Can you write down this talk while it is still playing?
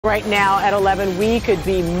Right now at 11, we could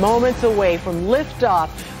be moments away from liftoff.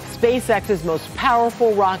 SpaceX's most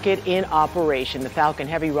powerful rocket in operation. The Falcon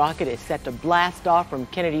Heavy rocket is set to blast off from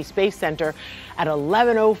Kennedy Space Center at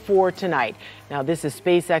 11:04 tonight. Now, this is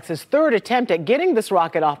SpaceX's third attempt at getting this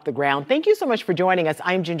rocket off the ground. Thank you so much for joining us.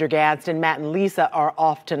 I'm Ginger Gadsden. Matt and Lisa are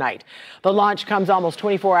off tonight. The launch comes almost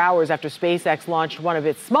 24 hours after SpaceX launched one of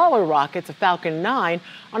its smaller rockets, a Falcon 9,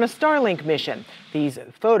 on a Starlink mission. These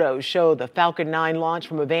photos show the Falcon 9 launch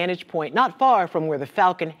from a vantage point not far from where the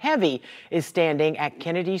Falcon Heavy is standing at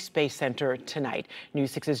Kennedy Space Center tonight.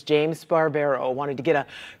 News 6's James Barbero wanted to get a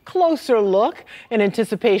closer look in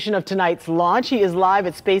anticipation of tonight's launch. He is live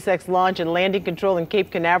at SpaceX launch and landing control in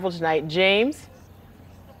Cape Canaveral tonight. James?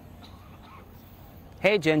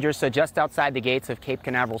 Hey, Ginger. So just outside the gates of Cape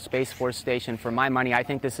Canaveral Space Force Station, for my money, I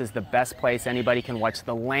think this is the best place anybody can watch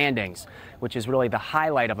the landings, which is really the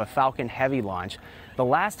highlight of a Falcon Heavy launch. The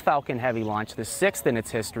last Falcon Heavy launch, the sixth in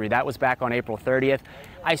its history, that was back on April 30th.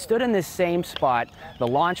 I stood in this same spot. The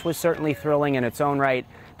launch was certainly thrilling in its own right,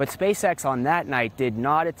 but SpaceX on that night did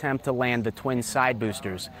not attempt to land the twin side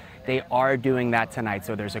boosters. They are doing that tonight.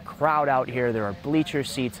 So there's a crowd out here. There are bleacher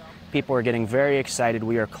seats. People are getting very excited.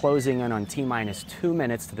 We are closing in on T-minus 2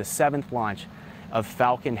 minutes to the 7th launch of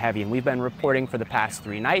Falcon Heavy. And we've been reporting for the past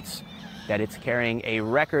 3 nights that it's carrying a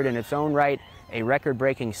record in its own right, a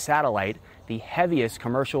record-breaking satellite, the heaviest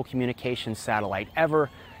commercial communications satellite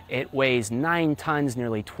ever. It weighs 9 tons,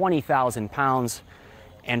 nearly 20,000 pounds,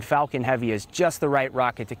 and Falcon Heavy is just the right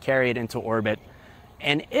rocket to carry it into orbit.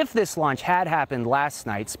 And if this launch had happened last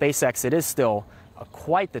night, SpaceX, it is still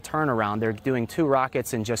quite the turnaround. They're doing 2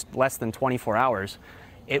 rockets in just less than 24 hours.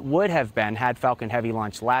 It would have been, had Falcon Heavy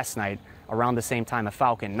launched last night, around the same time a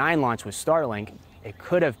Falcon 9 launch with Starlink, it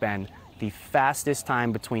could have been the fastest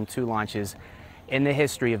time between 2 launches in the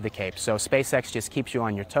history of the Cape. So SpaceX just keeps you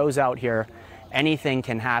on your toes out here. Anything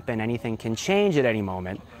can happen, anything can change at any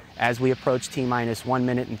moment. As we approach T-minus 1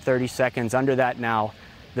 minute and 30 seconds under that now,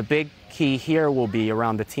 the big key here will be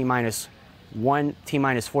around the T-minus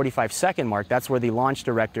 45-second mark. That's where the launch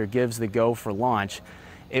director gives the go for launch.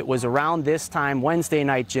 It was around this time, Wednesday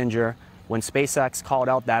night, Ginger, when SpaceX called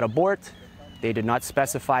out that abort. They did not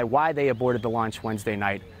specify why they aborted the launch Wednesday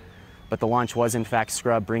night, but the launch was in fact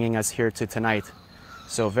scrubbed, bringing us here to tonight.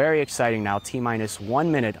 So very exciting now, T-minus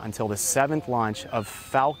 1 minute until the 7th launch of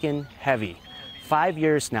Falcon Heavy. 5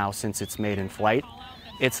 years now since it's made in flight.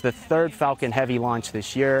 It's the 3rd Falcon Heavy launch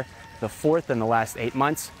this year, the 4th in the last 8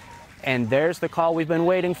 months. And there's the call we've been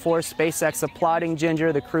waiting for. SpaceX applauding,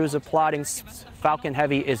 Ginger. The crew's applauding. Falcon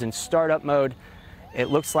Heavy is in startup mode. It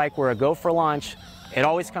looks like we're a go for launch. It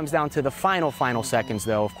always comes down to the final seconds,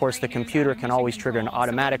 though. Of course, the computer can always trigger an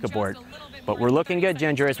automatic abort. But we're looking good,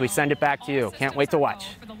 Ginger, as we send it back to you. Can't wait to watch.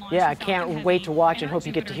 Yeah, I can't wait to watch and hope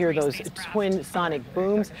you get to hear those twin sonic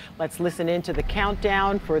booms. Let's listen into the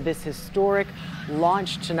countdown for this historic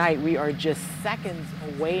launch tonight. We are just seconds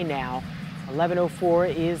away now. 11:04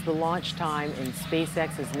 is the launch time, and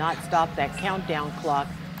SpaceX has not stopped that countdown clock.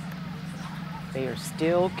 They are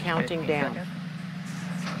still counting down.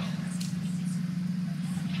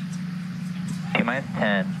 T-minus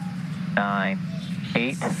 10, 9,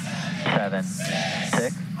 8, 7,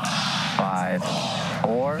 6, 5,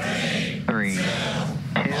 4, 3, 2, 1.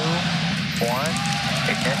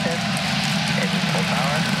 Ignition. Engine full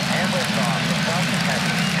power. And liftoff. The Falcon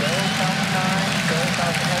Heavy. Go Falcon 9. Go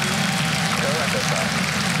Falcon Heavy. Go liftoff.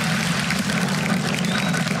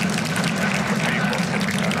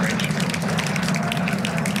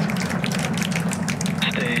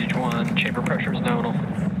 Stage 1. Chamber pressure is nominal.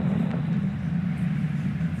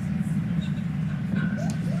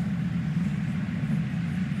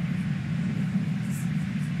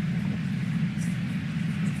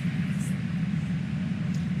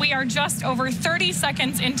 We are just over 30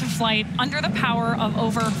 seconds into flight under the power of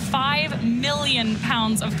over 5 million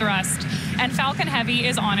pounds of thrust, and Falcon Heavy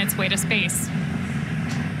is on its way to space.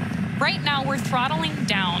 Right now, we're throttling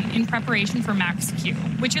down in preparation for max Q,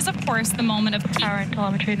 which is, of course, the moment of peak. Power and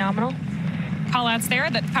telemetry nominal. Callouts there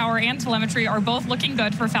that power and telemetry are both looking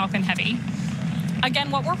good for Falcon Heavy. Again,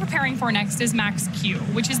 what we're preparing for next is max Q,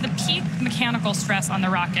 which is the peak mechanical stress on the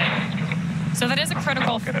rocket. So that is a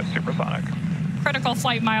critical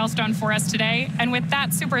flight milestone for us today. And with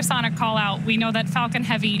that supersonic call out, we know that Falcon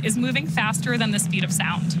Heavy is moving faster than the speed of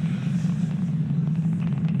sound.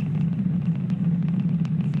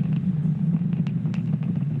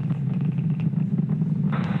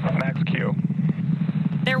 Max Q.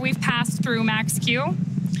 There we've passed through max Q.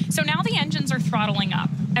 So now the engines are throttling up.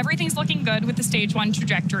 Everything's looking good with the stage 1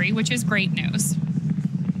 trajectory, which is great news.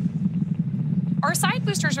 Our side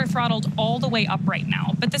boosters are throttled all the way up right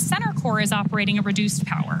now, but the center core is operating at reduced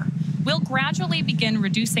power. We'll gradually begin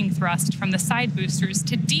reducing thrust from the side boosters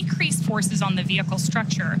to decrease forces on the vehicle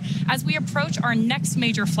structure as we approach our next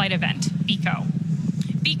major flight event, BECO.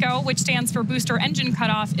 BECO, which stands for Booster Engine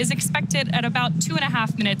Cutoff, is expected at about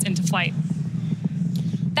 2.5 minutes into flight.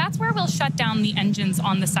 That's where we'll shut down the engines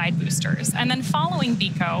on the side boosters. And then following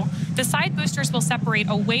BECO, the side boosters will separate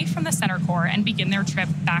away from the center core and begin their trip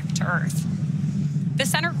back to Earth. The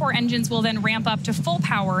center core engines will then ramp up to full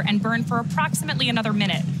power and burn for approximately another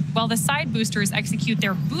minute, while the side boosters execute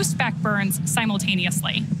their boost back burns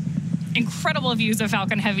simultaneously. Incredible views of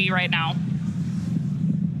Falcon Heavy right now.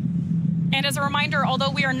 And as a reminder, although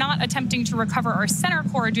we are not attempting to recover our center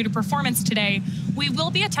core due to performance today, we will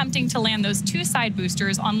be attempting to land those 2 side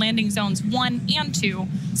boosters on landing zones 1 and 2,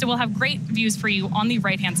 so we'll have great views for you on the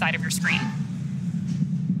right-hand side of your screen.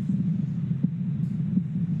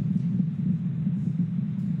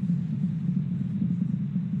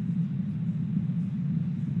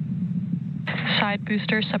 Side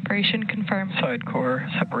booster separation confirmed. Side core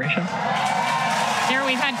separation. There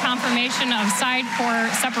we've had confirmation of side core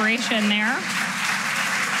separation there.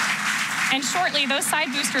 And shortly, those side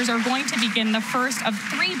boosters are going to begin the first of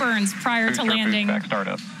 3 burns prior to landing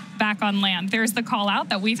back on land. There's the call out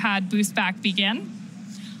that we've had boost back begin.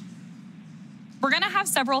 We're going to have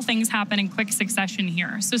several things happen in quick succession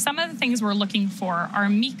here. So some of the things we're looking for are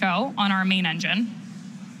MECO on our main engine,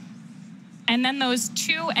 and then those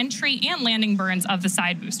 2 entry and landing burns of the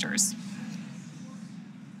side boosters.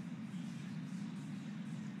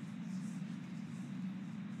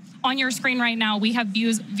 On your screen right now, we have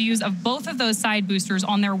views of both of those side boosters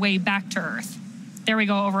on their way back to Earth. There we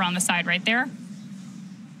go, over on the side right there.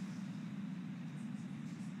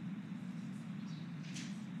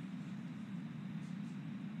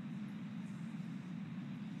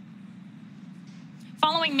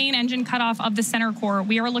 Following main engine cutoff of the center core,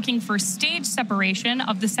 we are looking for stage separation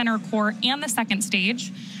of the center core and the second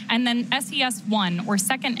stage, and then SES-1, or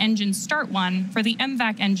second engine start 1, for the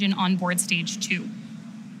MVAC engine on board stage 2.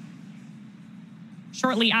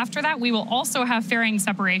 Shortly after that, we will also have fairing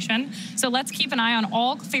separation, so let's keep an eye on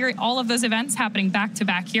all of those events happening back to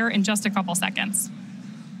back here in just a couple seconds.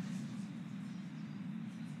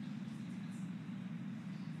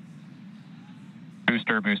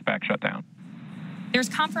 Booster boost back shutdown. There's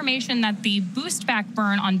confirmation that the boost back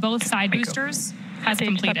burn on both side boosters has Stage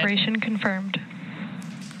completed. Separation confirmed.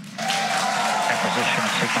 Acquisition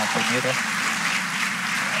signal for Bermuda.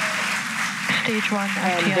 Stage 1.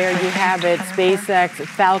 And there you have it, SpaceX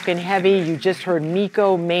Falcon Heavy. You just heard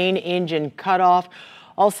MECO, main engine cutoff.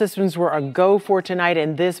 All systems were a go for tonight,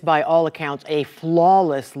 and this, by all accounts, a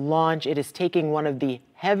flawless launch. It is taking one of the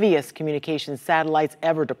heaviest communications satellites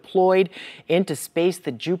ever deployed into space,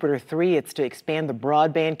 the Jupiter 3. It's to expand the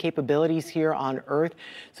broadband capabilities here on Earth.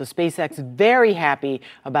 So SpaceX very happy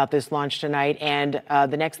about this launch tonight. And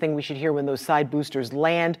the next thing we should hear when those side boosters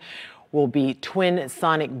land will be twin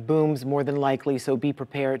sonic booms, more than likely. So be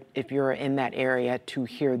prepared if you're in that area to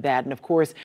hear that. And of course,